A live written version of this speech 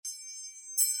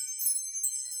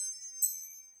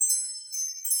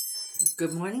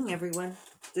Good morning, everyone.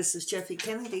 This is Jeffe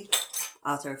Kennedy,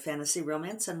 author of fantasy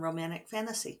romance and romantic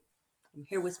fantasy. I'm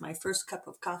here with my first cup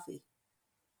of coffee.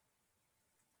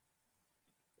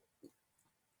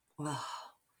 Wow,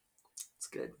 it's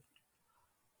good.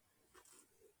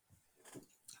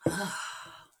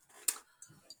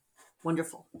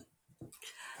 Wonderful.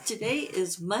 Today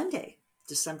is Monday,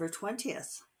 December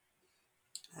 20th,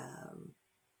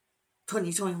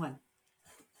 2021.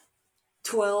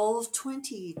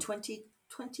 12/20,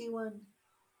 2021.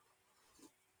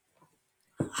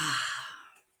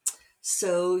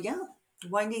 So, yeah,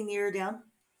 winding the year down.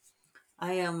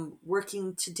 I am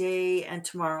working today and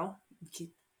tomorrow.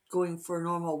 Keep going for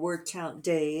normal word count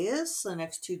days the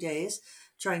next 2 days,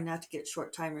 trying not to get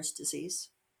short timer's disease.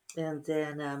 And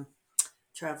then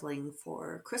traveling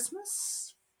for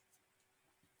Christmas.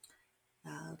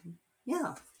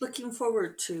 Yeah, looking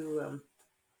forward to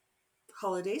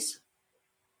holidays.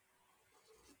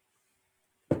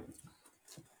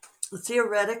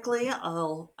 Theoretically,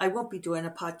 I won't be doing a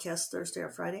podcast Thursday or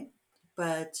Friday,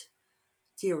 but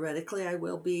theoretically I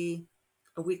will be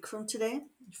a week from today.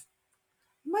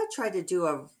 I might try to do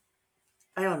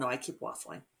I don't know, I keep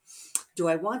waffling. Do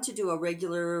I want to do a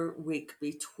regular week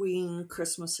between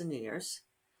Christmas and New Year's,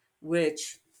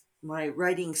 which my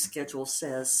writing schedule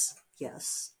says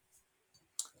yes.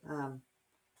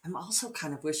 I'm also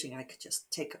kind of wishing I could just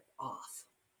take it off,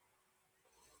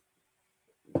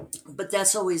 but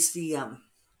that's always the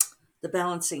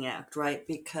balancing act, right?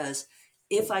 Because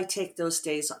if I take those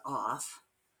days off,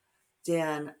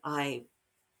 then I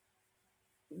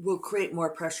will create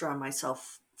more pressure on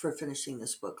myself for finishing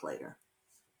this book later.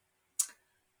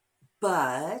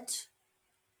 But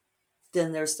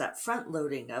then there's that front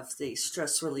loading of the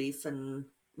stress relief and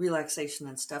relaxation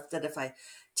and stuff that if I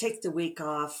take the week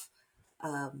off,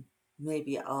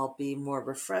 maybe I'll be more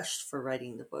refreshed for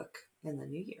writing the book in the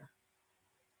new year.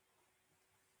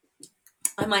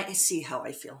 I might see how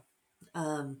I feel.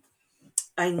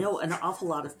 I know an awful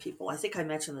lot of people. I think I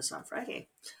mentioned this on Friday.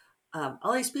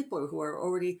 All these people who are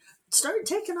already started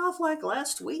taking off like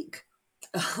last week.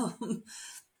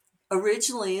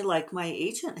 Originally, like my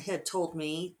agent had told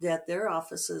me that their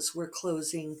offices were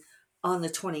closing on the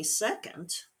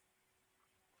 22nd,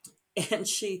 and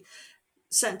she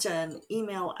sent an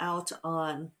email out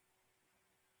on,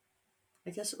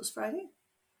 I guess it was Friday.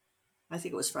 I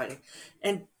think it was Friday.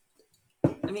 And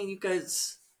I mean, you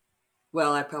guys,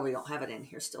 well, I probably don't have it in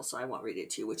here still, so I won't read it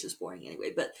to you, which is boring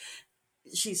anyway. But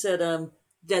she said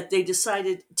that they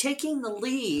decided, taking the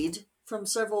lead from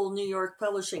several New York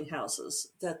publishing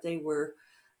houses, that they were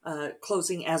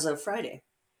closing as of Friday.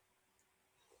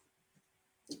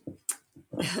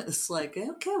 It's like,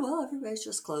 okay, well, everybody's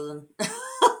just closing,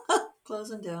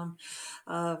 closing down.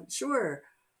 Sure.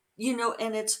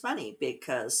 And it's funny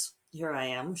because here I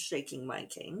am shaking my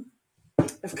cane.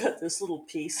 I've got this little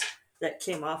piece that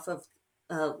came off of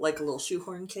like a little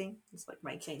shoehorn cane. It's like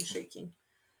my cane shaking.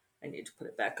 I need to put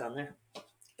it back on there.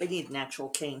 I need an actual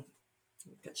cane.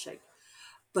 Good shake.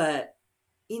 But,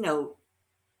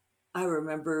 I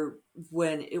remember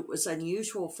when it was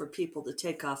unusual for people to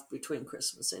take off between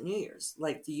Christmas and New Year's.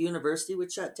 Like the university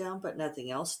would shut down, but nothing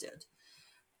else did.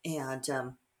 And,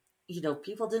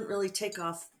 people didn't really take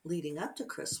off leading up to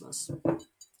Christmas.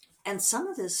 And some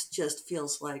of this just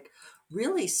feels like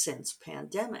really since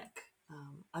pandemic.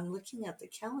 I'm looking at the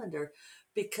calendar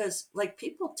because like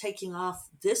people taking off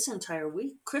this entire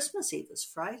week, Christmas Eve is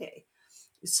Friday.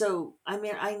 So, I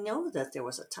mean, I know that there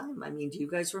was a time. I mean, do you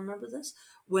guys remember this?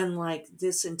 When like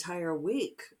this entire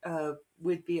week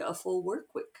would be a full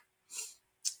work week.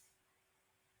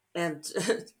 And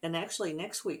and actually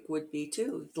next week would be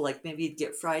too. Like maybe you'd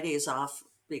get Fridays off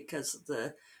because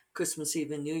the Christmas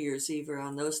Eve and New Year's Eve are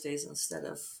on those days instead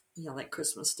of, like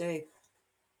Christmas Day.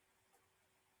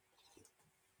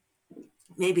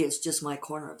 Maybe it's just my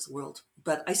corner of the world.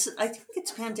 But I think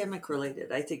it's pandemic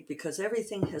related. I think because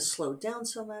everything has slowed down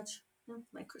so much.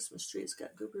 My Christmas tree has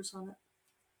got goobers on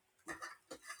it.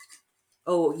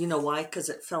 Oh, you know why? Because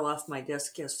it fell off my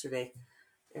desk yesterday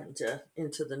and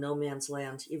into the no man's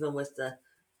land. Even with the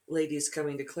ladies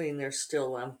coming to clean, there's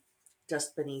still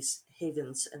dust beneath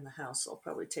havens in the house. It'll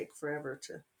probably take forever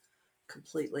to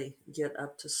completely get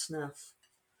up to snuff.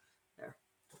 There,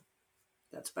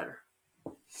 that's better.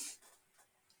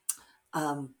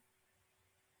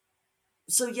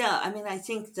 So yeah, I mean, I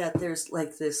think that there's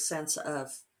like this sense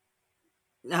of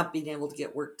not being able to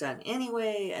get work done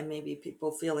anyway, and maybe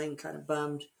people feeling kind of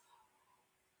bummed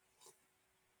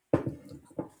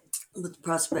with the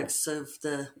prospects of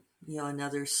the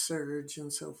another surge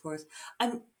and so forth.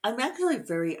 I'm actually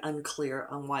very unclear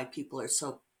on why people are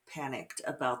so panicked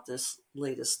about this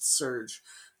latest surge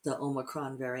the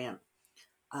Omicron variant.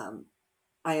 Um,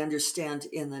 I understand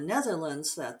in the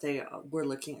Netherlands that they were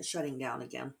looking at shutting down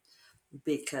again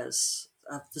because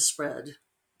of the spread.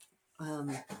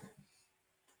 Um,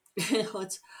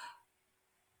 it's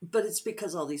but it's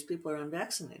because all these people are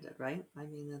unvaccinated, right? I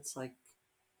mean, it's like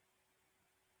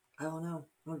I don't know.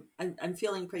 I'm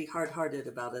feeling pretty hard-hearted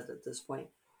about it at this point.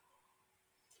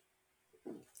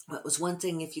 It was one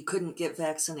thing if you couldn't get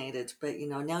vaccinated, but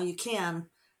now you can,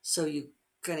 so you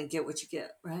gonna get what you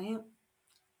get, right?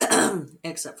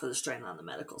 Except for the strain on the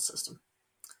medical system.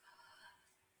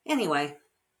 Anyway,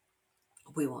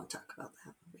 we won't talk about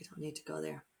that. We don't need to go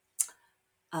there.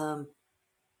 Um,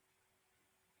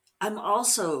 I'm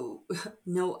also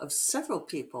know of several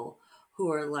people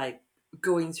who are like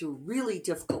going through really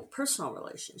difficult personal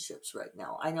relationships right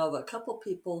now. I know of a couple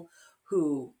people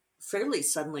who fairly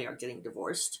suddenly are getting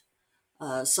divorced.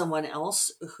 Someone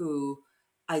else who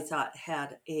I thought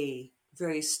had a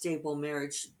very stable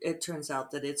marriage. It turns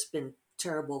out that it's been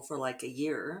terrible for like a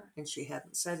year and she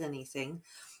hadn't said anything.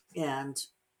 And,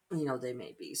 they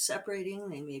may be separating,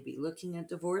 they may be looking at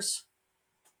divorce.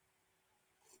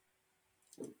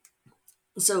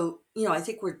 So, I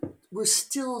think we're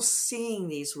still seeing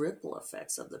these ripple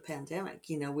effects of the pandemic.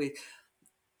 We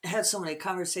had so many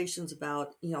conversations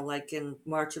about, like in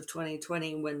March of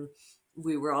 2020 when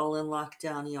we were all in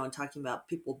lockdown, and talking about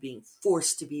people being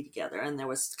forced to be together. And there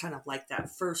was kind of like that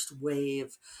first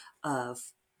wave of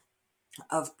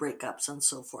breakups and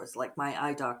so forth. Like my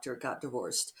eye doctor got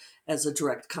divorced as a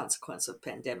direct consequence of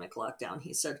pandemic lockdown.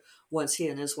 He said once he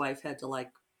and his wife had to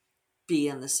like be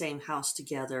in the same house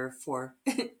together for,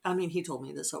 I mean, he told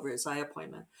me this over his eye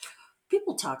appointment.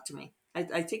 People talk to me.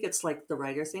 I think it's like the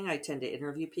writer thing. I tend to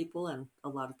interview people and a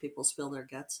lot of people spill their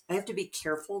guts. I have to be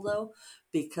careful though,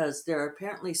 because there are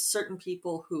apparently certain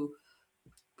people who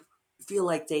feel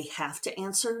like they have to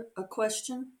answer a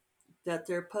question that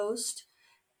they're posed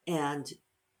and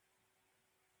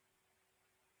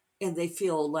they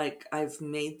feel like I've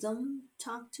made them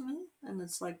talk to me. And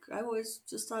it's like, I always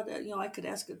just thought that, I could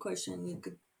ask a question and you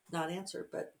could not answer,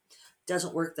 but it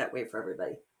doesn't work that way for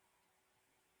everybody.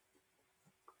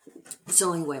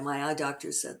 So anyway, my eye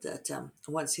doctor said that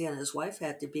once he and his wife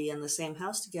had to be in the same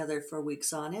house together for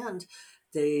weeks on end,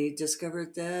 they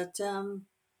discovered that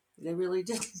they really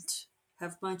didn't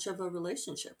have much of a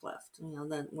relationship left.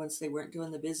 Then once they weren't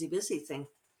doing the busy thing,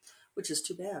 which is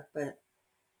too bad. But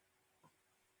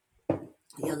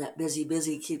that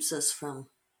busy keeps us from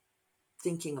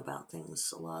thinking about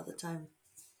things a lot of the time.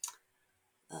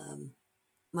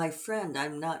 My friend,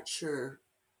 I'm not sure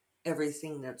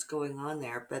everything that's going on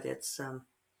there, but it's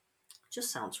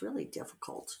just sounds really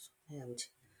difficult.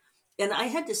 And I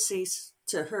had to say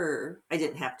to her, I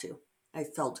didn't have to. I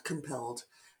felt compelled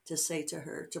to say to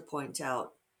her to point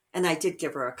out, and I did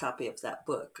give her a copy of that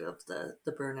book, of the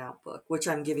burnout book, which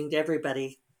I'm giving to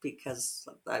everybody because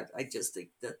I just think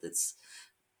that it's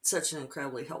such an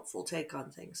incredibly helpful take on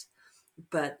things.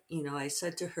 But, I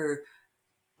said to her,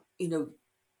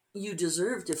 you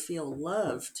deserve to feel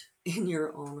loved in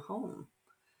your own home.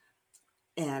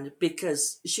 And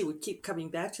because she would keep coming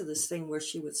back to this thing where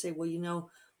she would say, well,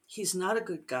 he's not a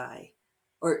good guy.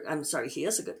 Or I'm sorry, he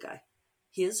is a good guy.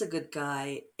 He is a good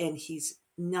guy and he's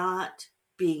not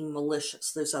being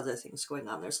malicious. There's other things going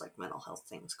on. There's like mental health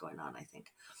things going on, I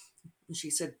think. And she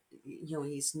said,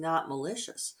 he's not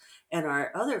malicious. And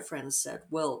our other friends said,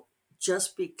 well,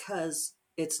 just because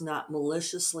it's not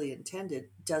maliciously intended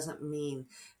doesn't mean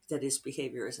that his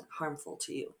behavior isn't harmful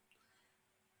to you.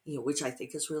 Which I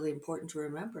think is really important to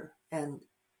remember. And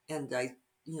I,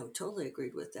 totally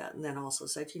agreed with that. And then also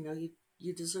said,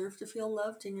 you deserve to feel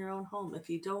loved in your own home. If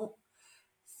you don't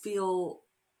feel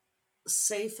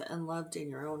safe and loved in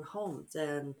your own home,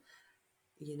 then,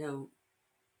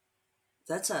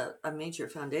 that's a major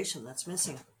foundation that's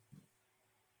missing.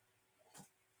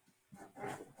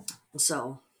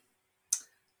 So,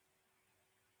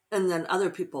 and then other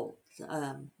people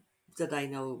that I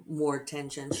know more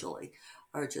tangentially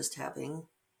are just having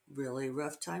really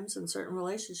rough times in certain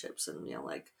relationships, and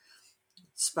like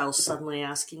spouse suddenly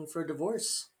asking for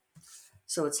divorce.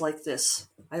 So it's like this,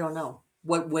 I don't know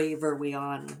what wave are we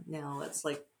on now. It's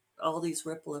like all these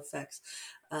ripple effects.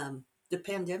 The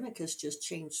pandemic has just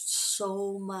changed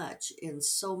so much in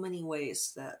so many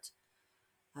ways that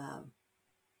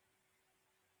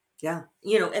yeah,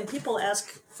 and people ask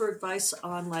for advice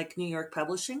on like New York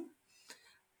publishing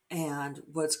and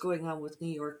what's going on with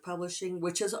New York publishing,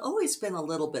 which has always been a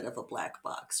little bit of a black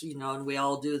box, and we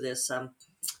all do this.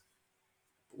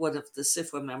 One of the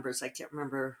SIFWA members, I can't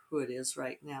remember who it is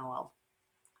right now. I'll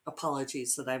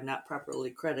apologies that I'm not properly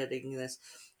crediting this,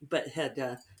 but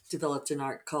had developed an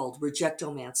art called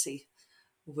rejectomancy,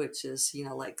 which is,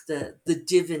 like the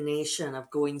divination of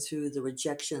going through the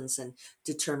rejections and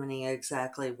determining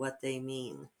exactly what they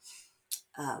mean.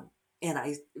 um, and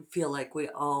I feel like we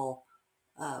all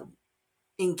um,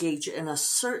 engage in a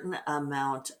certain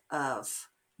amount of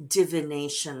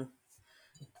divination,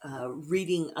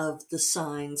 reading of the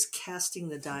signs, casting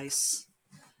the dice,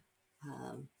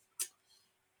 um,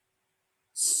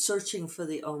 searching for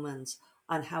the omens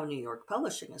on how New York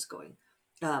publishing is going,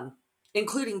 um,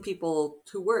 including people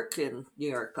who work in New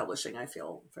York publishing. I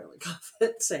feel fairly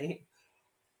confident saying,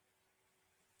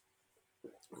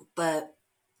 but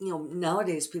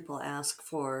nowadays people ask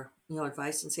for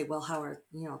advice and say, well, how are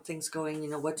things going?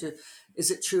 Is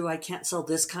it true I can't sell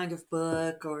this kind of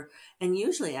book? And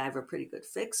usually I have a pretty good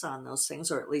fix on those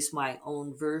things, or at least my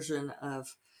own version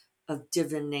of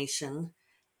divination.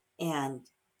 And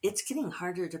it's getting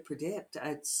harder to predict.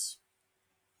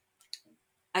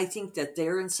 I think that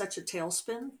they're in such a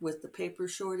tailspin with the paper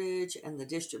shortage and the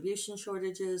distribution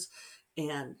shortages.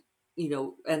 And,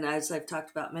 and as I've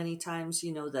talked about many times,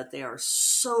 that they are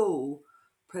so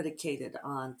predicated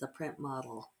on the print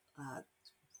model,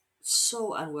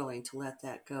 so unwilling to let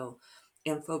that go,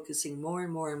 and focusing more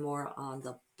and more and more on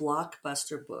the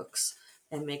blockbuster books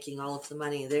and making all of the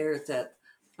money there, that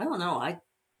I don't know.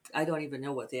 I don't even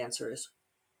know what the answer is.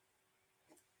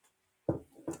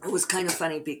 It was kind of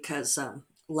funny because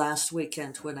last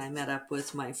weekend when I met up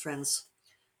with my friends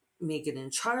Megan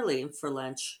and Charlie for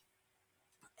lunch,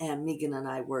 and Megan and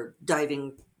I were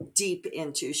diving deep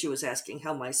into, she was asking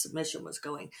how my submission was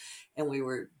going, and we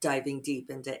were diving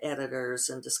deep into editors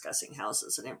and discussing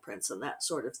houses and imprints and that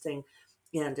sort of thing.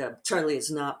 And Charlie is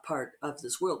not part of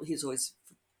this world. He's always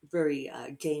very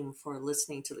game for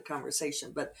listening to the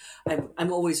conversation, but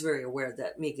I'm always very aware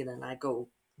that Megan and I go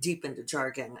deep into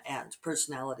jargon and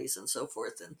personalities and so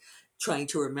forth, and trying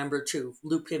to remember to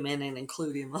loop him in and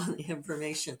include him on the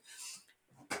information.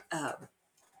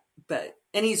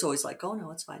 And he's always like, oh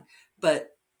no, it's fine.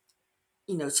 But,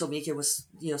 so Megan was,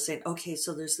 saying, okay,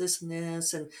 so there's this and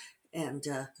this. And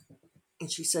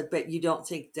she said, but you don't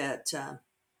think that,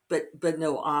 but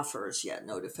no offers yet,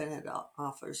 no definitive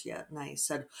offers yet. And I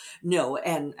said, no.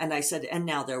 And I said, and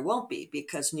now there won't be,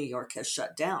 because New York has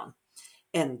shut down.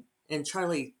 And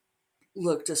Charlie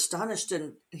looked astonished,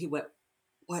 and he went,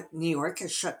 what, New York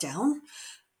has shut down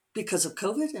because of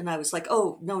COVID? And I was like,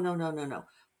 oh, no.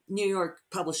 New York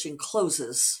publishing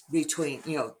closes between,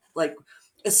 like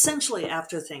essentially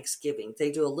after Thanksgiving.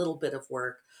 They do a little bit of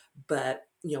work, but,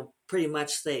 pretty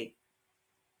much they,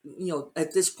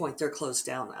 at this point they're closed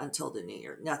down until the new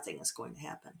year. Nothing is going to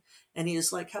happen. And he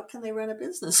was like, how can they run a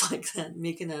business like that?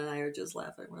 Megan and I are just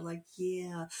laughing. We're like,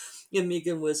 yeah. And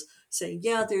Megan was saying,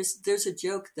 yeah, there's a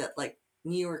joke that like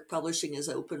New York publishing is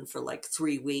open for like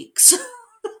 3 weeks.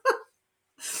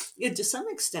 To some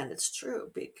extent it's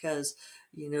true, because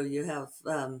you have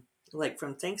like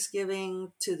from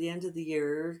Thanksgiving to the end of the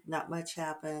year, not much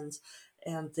happens.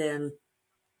 And then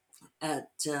at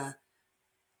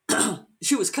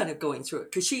she was kind of going through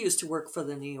it because she used to work for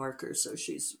the New Yorker, so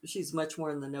she's much more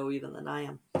in the know even than I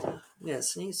am. Yeah,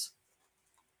 sneeze.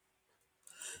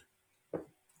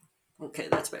 Okay,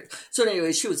 that's better. So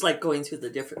anyway, she was like going through the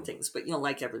different things, but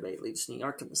like everybody leaves New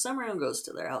York in the summer and goes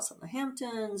to their house in the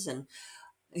Hamptons, and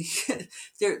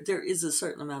there is a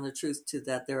certain amount of truth to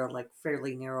that. There are like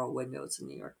fairly narrow windows in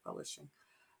New York publishing.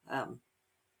 Um,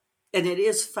 and it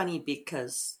is funny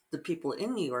because the people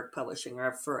in New York publishing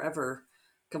are forever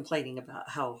complaining about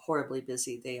how horribly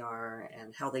busy they are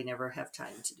and how they never have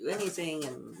time to do anything,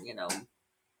 and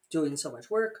doing so much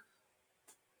work.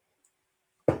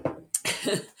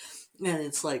 And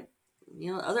it's like,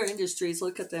 other industries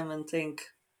look at them and think,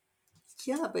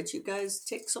 yeah, but you guys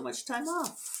take so much time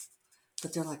off.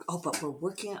 But they're like, oh, but we're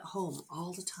working at home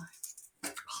all the time.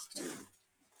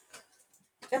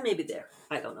 And maybe there,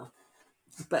 I don't know.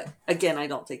 But again, I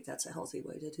don't think that's a healthy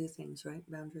way to do things, right?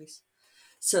 Boundaries.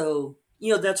 So,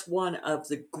 that's one of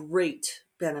the great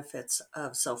benefits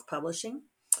of self-publishing,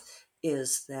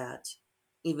 is that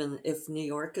even if New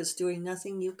York is doing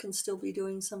nothing, you can still be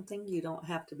doing something. You don't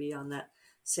have to be on that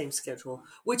same schedule,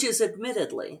 which is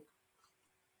admittedly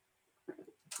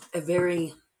a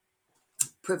very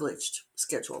privileged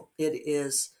schedule. It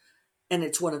is, and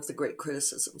it's one of the great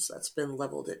criticisms that's been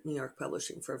leveled at New York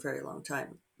publishing for a very long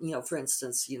time. For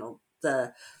instance,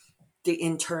 the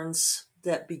interns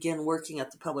that begin working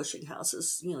at the publishing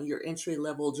houses, your entry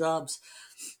level jobs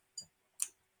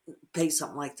pay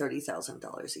something like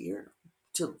 $30,000 a year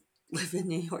to live in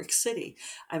New York City.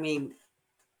 I mean,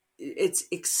 it's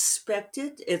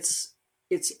expected. It's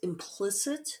it's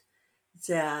implicit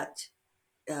that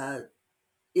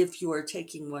if you are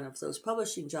taking one of those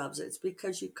publishing jobs, it's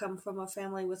because you come from a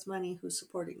family with money who's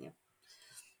supporting you.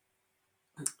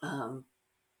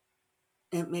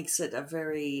 It makes it a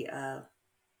very, I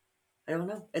don't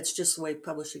know, it's just the way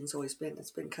publishing's always been.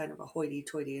 It's been kind of a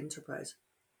hoity-toity enterprise.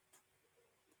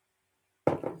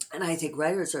 And I think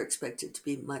writers are expected to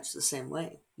be much the same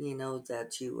way,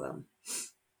 that you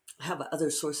have other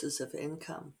sources of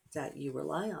income that you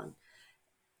rely on.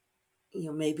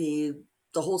 Maybe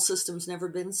the whole system's never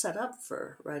been set up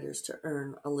for writers to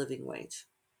earn a living wage.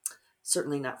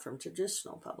 Certainly not from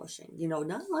traditional publishing,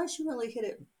 not unless you really hit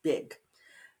it big.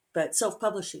 But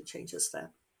self-publishing changes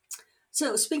that.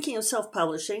 So speaking of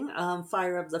self-publishing,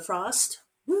 Fire of the Frost,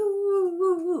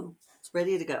 woo, it's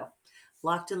ready to go.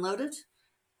 Locked and loaded.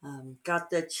 Got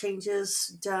the changes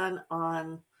done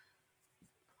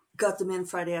got them in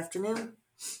Friday afternoon.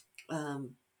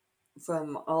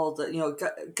 From all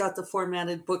the, got the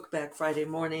formatted book back Friday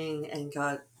morning and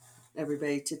got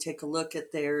everybody to take a look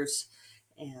at theirs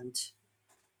and,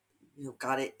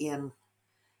 got it in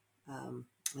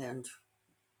and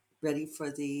ready for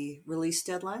the release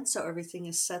deadline. So everything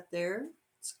is set there.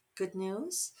 It's good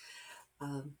news.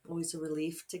 Always a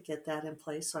relief to get that in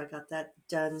place. So I got that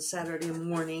done Saturday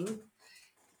morning.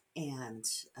 And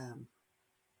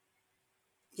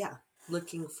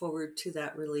looking forward to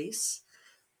that release.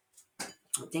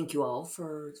 Thank you all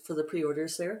for the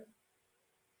pre-orders there.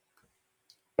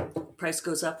 Price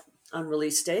goes up on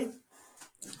release day,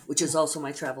 which is also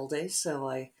my travel day. So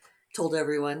I told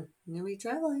everyone, I'm going to be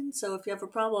traveling. So if you have a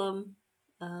problem,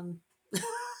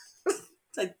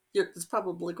 it's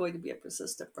probably going to be a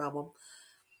persistent problem.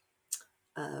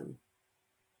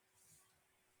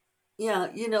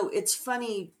 It's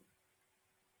funny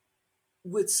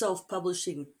with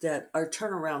self-publishing that our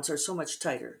turnarounds are so much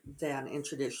tighter than in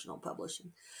traditional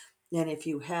publishing. And if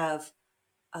you have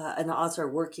an author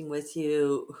working with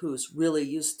you who's really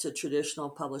used to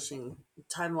traditional publishing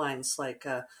timelines, like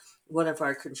one of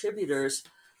our contributors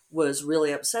was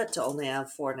really upset to only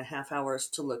have 4.5 hours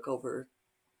to look over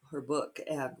her book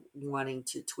and wanting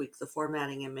to tweak the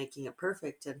formatting and making it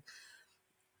perfect. And,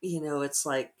 it's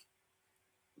like,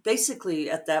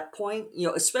 basically at that point,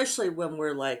 especially when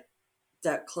we're like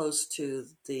that close to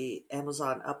the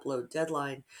Amazon upload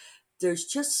deadline, there's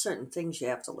just certain things you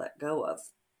have to let go of.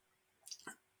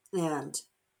 And,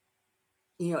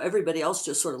 everybody else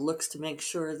just sort of looks to make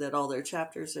sure that all their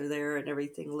chapters are there and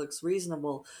everything looks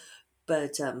reasonable.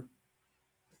 But,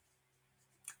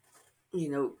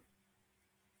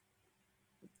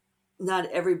 not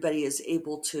everybody is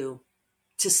able to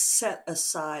set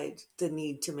aside the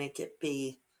need to make it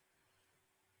be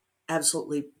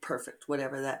absolutely perfect,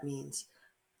 whatever that means.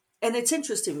 And it's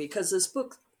interesting because this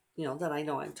book, that I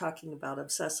know I'm talking about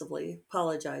obsessively,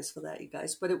 apologize for that, you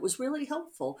guys, but it was really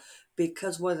helpful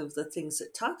because one of the things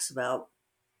it talks about,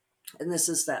 and this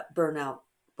is that Burnout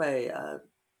by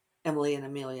Emily and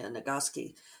Amelia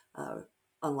Nagoski,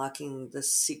 unlocking the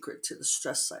secret to the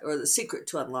stress cycle, or the secret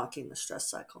to unlocking the stress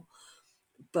cycle.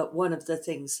 But one of the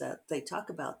things that they talk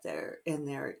about there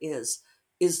is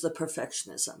the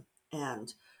perfectionism.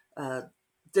 And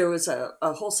there was a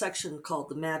whole section called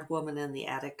The Mad Woman in the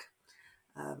Attic,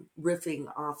 riffing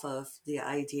off of the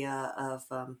idea of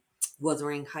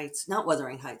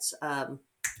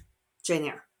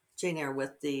Jane Eyre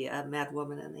with the Mad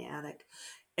Woman in the Attic,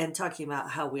 and talking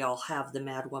about how we all have the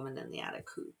Mad Woman in the attic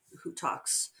who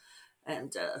talks,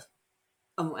 and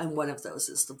one of those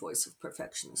is the voice of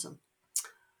perfectionism.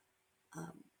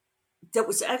 That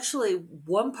was actually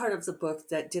one part of the book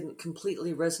that didn't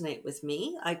completely resonate with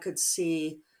me. I could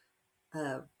see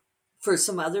for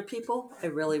some other people, I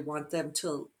really want them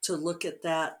to look at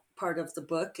that part of the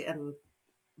book, and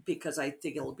because I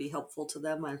think it'll be helpful to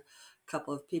them. A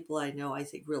couple of people I know, I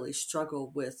think, really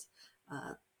struggle with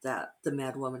that the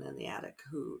Mad Woman in the Attic,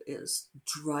 who is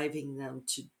driving them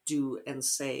to do and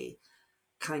say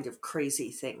kind of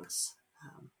crazy things,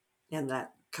 and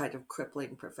that kind of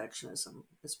crippling perfectionism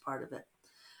is part of it.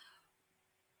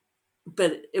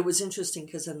 But it was interesting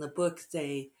because in the book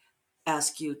they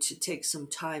ask you to take some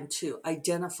time to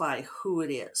identify who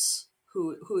it is,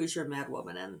 who is your Mad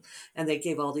Woman, and they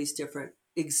gave all these different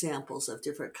examples of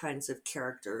different kinds of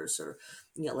characters, or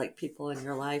like people in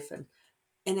your life, and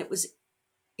it was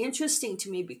interesting to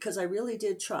me because I really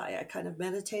did try. I kind of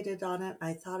meditated on it.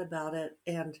 I thought about it,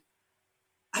 and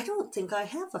I don't think I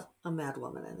have a Mad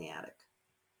Woman in the attic.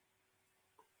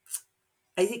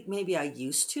 I think maybe I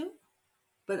used to,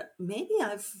 but maybe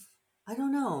I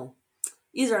don't know.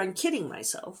 Either I'm kidding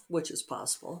myself, which is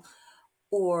possible,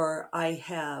 or I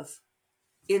have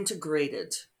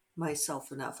integrated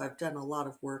myself enough. I've done a lot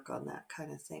of work on that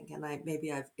kind of thing, and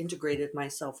I've integrated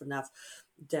myself enough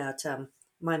that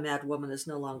my mad woman is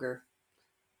no longer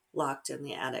locked in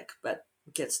the attic, but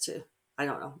gets to, I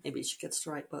don't know, maybe she gets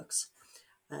to write books.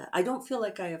 I don't feel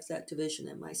like I have that division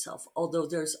in myself, although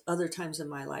there's other times in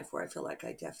my life where I feel like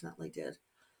I definitely did.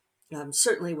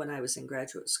 Certainly when I was in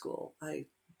graduate school, I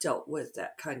dealt with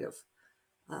that kind of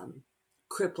um,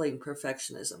 crippling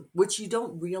perfectionism, which you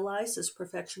don't realize is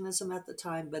perfectionism at the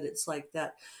time, but it's like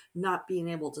that not being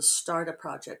able to start a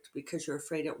project because you're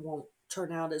afraid it won't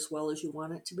turn out as well as you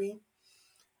want it to be.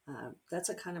 That's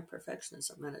a kind of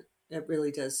perfectionism, and it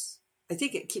really does. I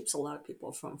think it keeps a lot of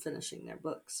people from finishing their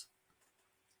books.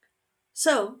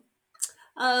 So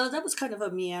that was kind of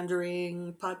a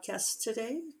meandering podcast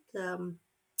today. Um,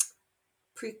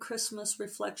 Pre Christmas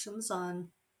reflections on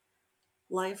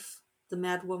life, the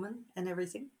mad woman, and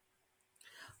everything.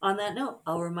 On that note,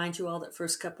 I'll remind you all that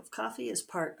First Cup of Coffee is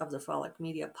part of the Frolic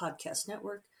Media Podcast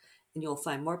Network, and you'll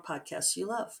find more podcasts you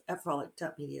love at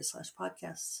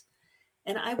frolic.media/podcasts.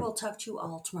 And I will talk to you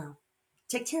all tomorrow.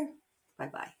 Take care. Bye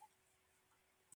bye.